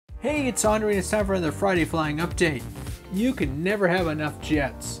Hey, it's Andre and it's time for another Friday Flying Update. You can never have enough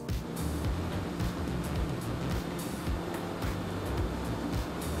jets.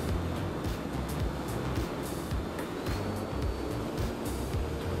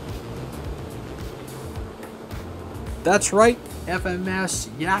 That's right, FMS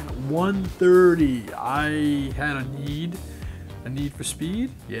Yak 130. I had a need for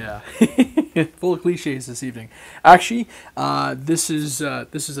speed? Yeah. Full of cliches this evening. Actually, this is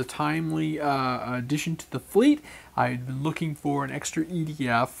a timely addition to the fleet. I'd been looking for an extra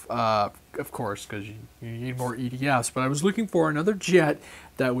EDF, of course, because you need more EDFs, but I was looking for another jet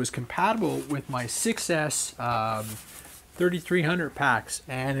that was compatible with my 6S 3300 packs,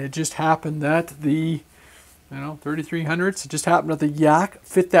 and it just happened that the 3300s, it just happened that the Yak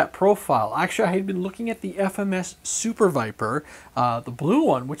fit that profile. Actually, I had been looking at the FMS Super Viper, the blue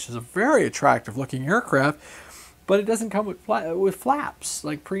one, which is a very attractive looking aircraft, but it doesn't come with flaps,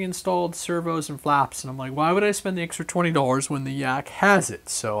 like pre-installed servos and flaps. And I'm like, why would I spend the extra $20 when the Yak has it?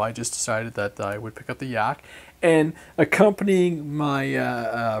 So I just decided that I would pick up the Yak. And accompanying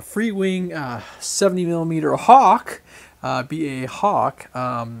my free wing 70mm Hawk, BA Hawk,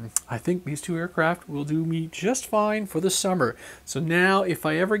 I think these two aircraft will do me just fine for the summer. So now if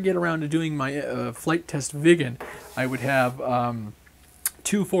I ever get around to doing my flight test vegan, I would have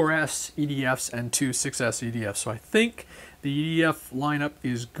 2 4S EDFs and 2 6S EDFs. So I think the EDF lineup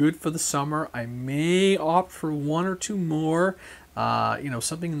is good for the summer. I may opt for 1 or 2 more.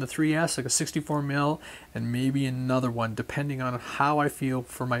 Something in the 3S, like a 64 mil, and maybe another one, depending on how I feel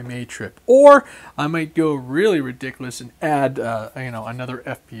for my May trip. Or I might go really ridiculous and add, another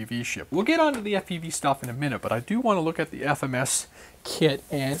FPV ship. We'll get onto the FPV stuff in a minute, but I do want to look at the FMS kit.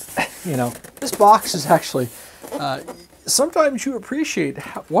 And, this box is actually, sometimes you appreciate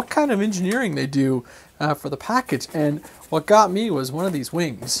what kind of engineering they do for the package. And what got me was one of these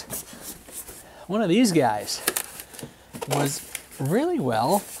wings. One of these guys was really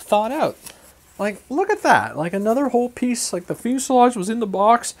well thought out. Like, look at that. Like another whole piece, like the fuselage was in the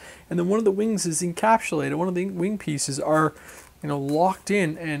box, and then one of the wings is encapsulated. One of the wing pieces are, locked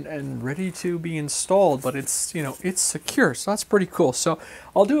in and ready to be installed, but it's, it's secure. So that's pretty cool. So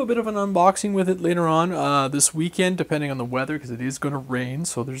I'll do a bit of an unboxing with it later on this weekend, depending on the weather, because it is going to rain,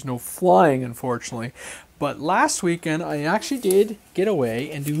 so there's no flying, unfortunately. But last weekend, I actually did get away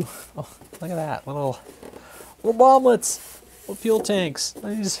and do, oh, look at that, little bomblets. Fuel tanks.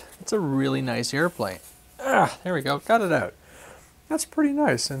 It's a really nice airplane. There we go. Got it out. That's pretty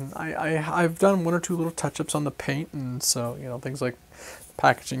nice. And I've done 1 or 2 little touch-ups on the paint, and so things like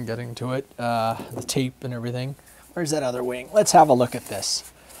packaging, getting to it, the tape and everything. Where's that other wing? Let's have a look at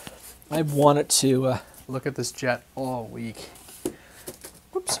this. I've wanted to look at this jet all week.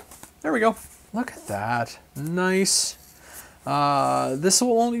 Whoops. There we go. Look at that. Nice. This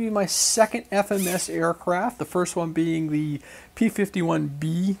will only be my second FMS aircraft, the first one being the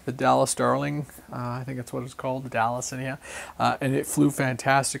P-51B, the Dallas Darling. I think that's what it's called, the Dallas, anyhow. And it flew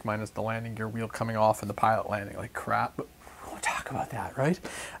fantastic, minus the landing gear wheel coming off and the pilot landing like crap. But we'll talk about that, right?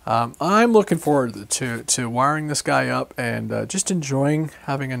 I'm looking forward to wiring this guy up and just enjoying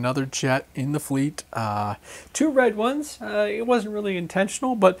having another jet in the fleet. 2 red ones. It wasn't really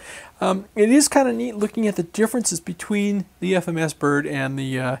intentional, but it is kind of neat looking at the differences between the FMS Bird and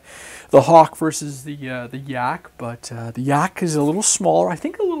the Hawk versus the Yak. But the Yak is a little smaller, I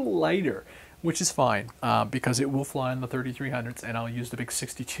think a little lighter, which is fine because it will fly in the 3300s, and I'll use the big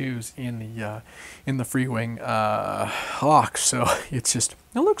 62s in the free wing Hawk. So it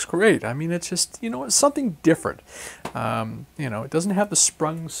looks great. I mean, it's just it's something different. It doesn't have the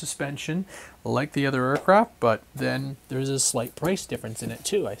sprung suspension like the other aircraft, but then there's a slight price difference in it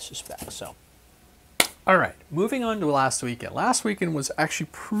too, I suspect. So, all right, moving on to last weekend. Last weekend was actually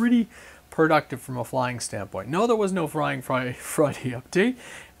pretty productive from a flying standpoint. No, there was no Flying Friday update.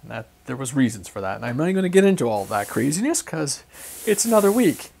 And there was reasons for that, and I'm not going to get into all that craziness because it's another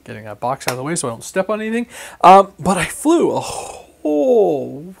week. Getting that box out of the way so I don't step on anything. But I flew a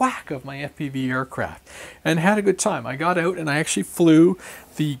whole whack of my FPV aircraft and had a good time. I got out and I actually flew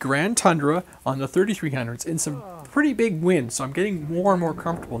the Grand Tundra on the 3300s in some pretty big wind, so I'm getting more and more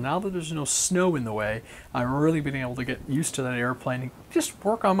comfortable. Now that there's no snow in the way, I've really been able to get used to that airplane and just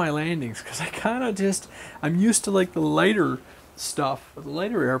work on my landings, because I'm used to like the lighter stuff, the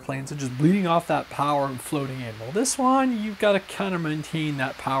lighter airplanes, and just bleeding off that power and floating in. Well, this one, you've got to kind of maintain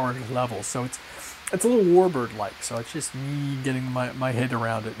that power level, so it's a little warbird-like, so it's just me getting my head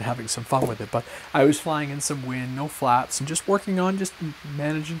around it and having some fun with it. But I was flying in some wind, no flaps, and just working on just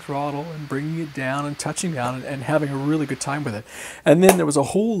managing throttle and bringing it down and touching down and having a really good time with it. And then there was a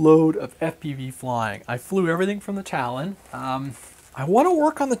whole load of FPV flying. I flew everything from the Talon. I want to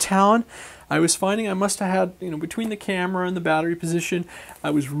work on the Talon. I was finding I must have had, you know, between the camera and the battery position,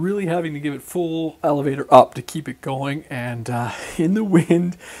 I was really having to give it full elevator up to keep it going. And in the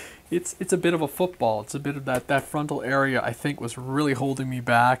wind, it's a bit of a football. It's a bit of that frontal area, I think, was really holding me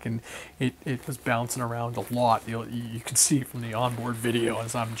back, and it was bouncing around a lot. You can see from the onboard video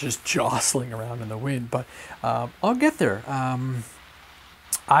as I'm just jostling around in the wind. But I'll get there.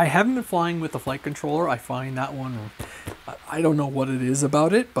 I haven't been flying with the flight controller. I find that one, I don't know what it is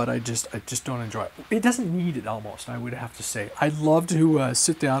about it, but I just don't enjoy it. It doesn't need it almost, I would have to say. I'd love to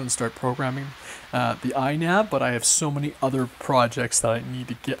sit down and start programming the iNav, but I have so many other projects that I need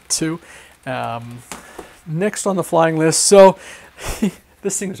to get to. Next on the flying list, so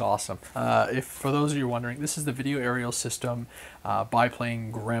this thing is awesome. If for those of you wondering, this is the video aerial system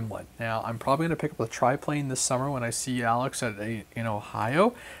biplane Gremlin. Now, I'm probably going to pick up a triplane this summer when I see Alex in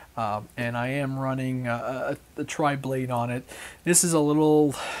Ohio. And I am running a tri-blade on it. This is a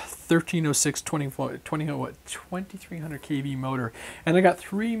little 1306 2300 kV motor. And I got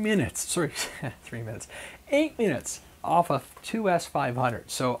 3 minutes, sorry, 3 minutes, 8 minutes off of 2S500.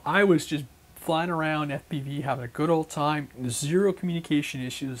 So I was just flying around FPV, having a good old time, zero communication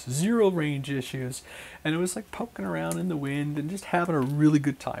issues, zero range issues, and it was like poking around in the wind and just having a really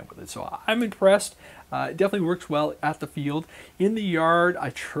good time with it. So I'm impressed. It definitely works well at the field. In the yard, I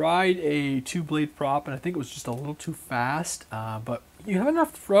tried a 2-blade prop, and I think it was just a little too fast, but you have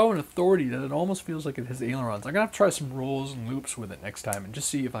enough throw and authority that it almost feels like it has ailerons. I'm going to have to try some rolls and loops with it next time and just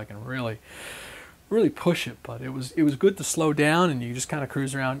see if I can really push it. But it was good to slow down and you just kind of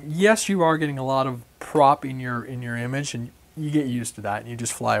cruise around. Yes, you are getting a lot of prop in your image, and you get used to that and you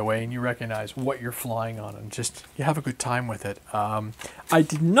just fly away and you recognize what you're flying on and just you have a good time with it. I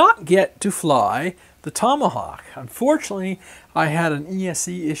did not get to fly the Tomahawk. Unfortunately, I had an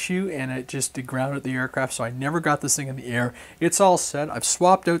ESC issue and it just grounded the aircraft, so I never got this thing in the air. It's all set. I've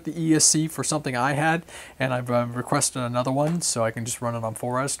swapped out the ESC for something I had, and I've requested another one so I can just run it on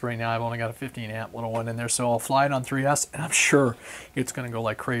 4S. Right now I've only got a 15 amp little one in there, so I'll fly it on 3S, and I'm sure it's going to go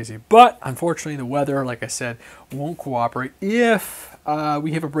like crazy. But unfortunately, the weather, like I said, won't cooperate. If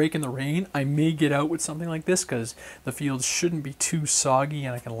we have a break in the rain, I may get out with something like this because the field shouldn't be too soggy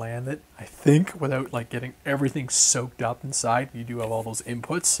and I can land it, I think, without like getting everything soaked up inside. You do have all those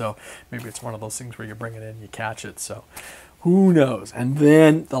inputs, so maybe it's one of those things where you bring it in, you catch it, so who knows. And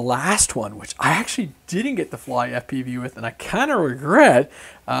then the last one, which I actually didn't get to fly FPV with, and I kind of regret,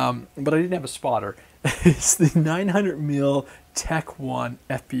 but I didn't have a spotter. It's the 900mm TechOne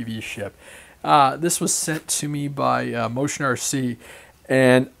FPV ship. This was sent to me by MotionRC,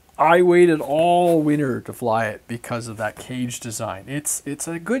 and I waited all winter to fly it because of that cage design. It's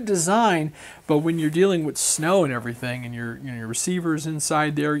a good design, but when you're dealing with snow and everything, and your receiver's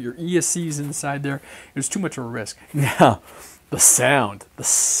inside there, your ESC's inside there, it was too much of a risk. Now, the sound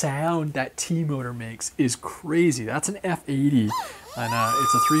that T-motor makes is crazy. That's an F80, and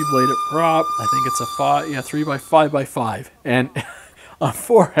it's a 3-bladed prop. I think it's a 3x5x5, and on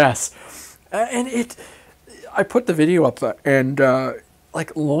 4S. And I put the video up and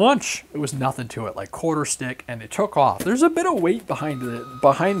like launch, it was nothing to it, like quarter stick, and it took off. There's a bit of weight behind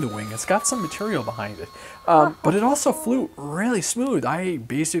the wing. It's got some material behind it, but it also flew really smooth. I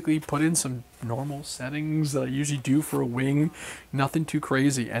basically put in some normal settings that I usually do for a wing, nothing too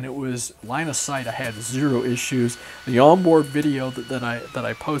crazy, and it was line of sight. I had zero issues. The onboard video that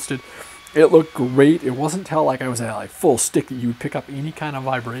I posted, it looked great. It wasn't until like I was at like full stick that you would pick up any kind of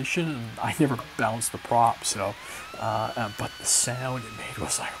vibration, and I never balanced the prop. So, but the sound it made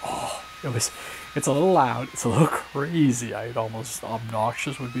was like, oh, it's a little loud, it's a little crazy. Almost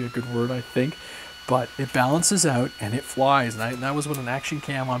obnoxious would be a good word, I think. But it balances out and it flies, and that was with an action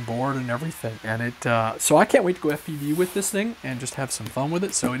cam on board and everything. And it, so I can't wait to go FPV with this thing and just have some fun with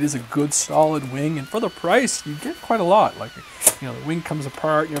it. So it is a good solid wing, and for the price, you get quite a lot. Like, you know, the wing comes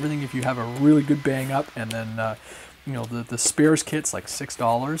apart and everything if you have a really good bang up, and then you know, the spares kit's like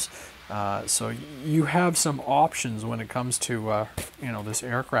 $6. So you have some options when it comes to you know, this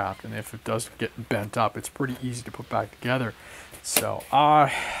aircraft, and if it does get bent up, it's pretty easy to put back together. So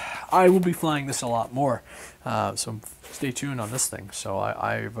I will be flying this a lot more, so stay tuned on this thing. So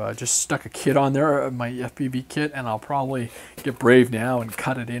I've just stuck a kit on there, my FPV kit, and I'll probably get brave now and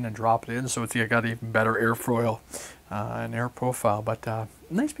cut it in and drop it in, so it's got even better airfoil and air profile. But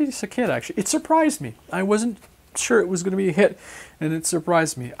nice piece of kit, actually. It surprised me. I wasn't sure it was going to be a hit, and it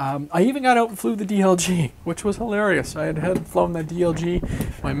surprised me. I even got out and flew the DLG, which was hilarious. I hadn't flown that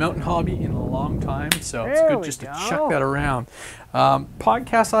DLG, my mountain hobby, in a long time, so it's good just to check that around.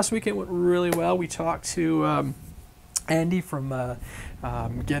 Podcast last weekend went really well. We talked to Andy from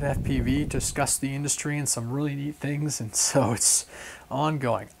get FPV, discuss the industry and some really neat things, and so it's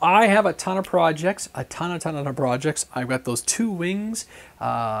ongoing. I have a ton of projects, a ton of projects. I've got those 2 wings,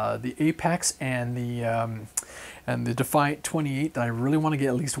 the Apex and the Defiant 28 that I really want to get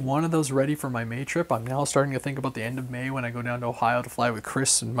at least one of those ready for my May trip. I'm now starting to think about the end of May when I go down to Ohio to fly with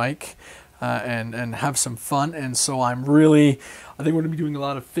Chris and Mike and have some fun. And so I think we're going to be doing a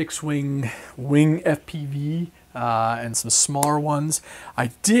lot of fixed wing FPV and some smaller ones.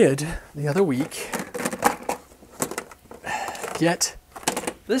 I did the other week get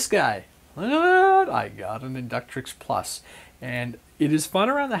this guy. I got an Inductrix Plus, and it is fun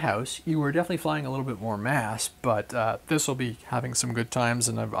around the house. You are definitely flying a little bit more mass, but this will be having some good times,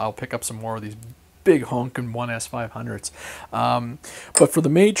 and I'll pick up some more of these big honking 1S500s. But for the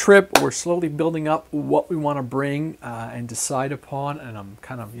May trip, we're slowly building up what we want to bring and decide upon, and I'm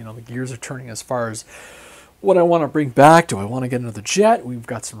kind of, the gears are turning as far as what I want to bring back. Do I want to get another jet? We've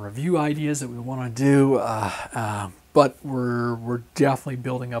got some review ideas that we want to do, but we're definitely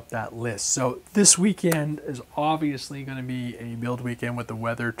building up that list. So this weekend is obviously going to be a build weekend with the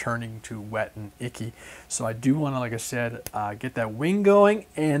weather turning to wet and icky. So I do want to, like I said, get that wing going,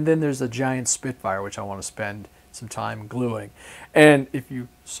 and then there's a giant Spitfire, which I want to spend some time gluing. And if you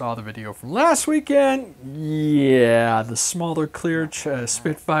saw the video from last weekend, yeah, the smaller clear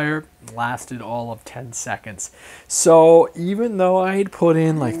Spitfire lasted all of 10 seconds. So even though I had put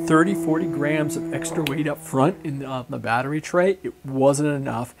in like 30-40 grams of extra weight up front in the battery tray, it wasn't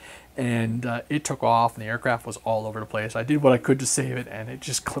enough, and it took off and the aircraft was all over the place. I did what I could to save it, and it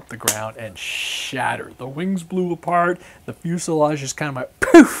just clipped the ground and shattered. The wings blew apart, the fuselage just kind of went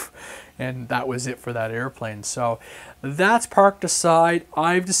poof, and that was it for that airplane. So that's parked aside.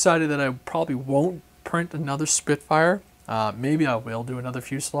 I've decided that I probably won't print another Spitfire. Maybe I will do another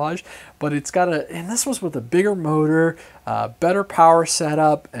fuselage, but it's got and this was with a bigger motor, better power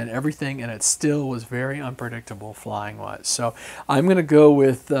setup and everything, and it still was very unpredictable flying wise. So I'm going to go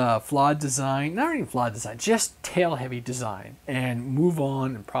with flawed design, not even flawed design, just tail heavy design, and move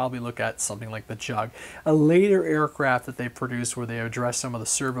on and probably look at something like the Jug, a later aircraft that they produced where they address some of the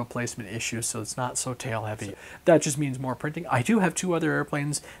servo placement issues, so it's not so tail heavy. That just means more printing. I do have 2 other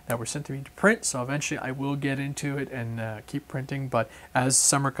airplanes that were sent to me to print, so eventually I will get into it and keep printing, but as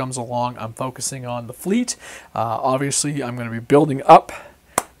summer comes along, I'm focusing on the fleet. Obviously, I'm going to be building up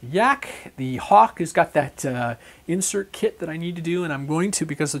Yak. The Hawk has got that insert kit that I need to do, and I'm going to,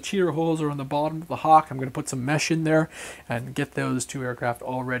 because the cheater holes are on the bottom of the Hawk, I'm going to put some mesh in there and get those 2 aircraft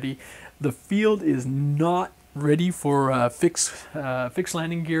all ready. The field is not ready for fixed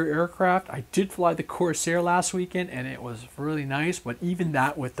landing gear aircraft. I did fly the Corsair last weekend, and it was really nice, but even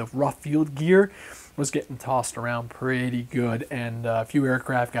that with the rough field gear was getting tossed around pretty good, and a few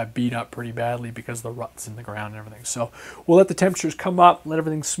aircraft got beat up pretty badly because of the ruts in the ground and everything. So we'll let the temperatures come up, let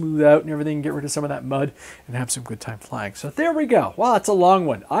everything smooth out and everything, get rid of some of that mud, and have some good time flying. So there we go. Wow, it's a long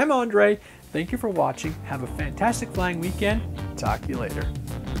one. I'm Andre. Thank you for watching. Have a fantastic flying weekend. Talk to you later.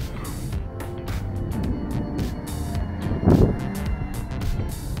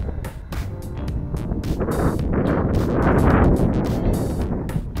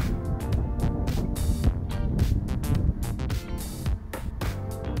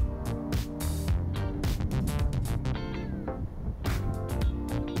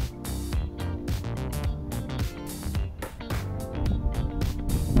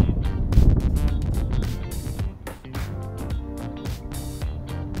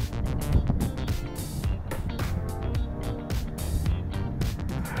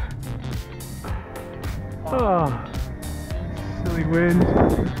 Oh, silly wind.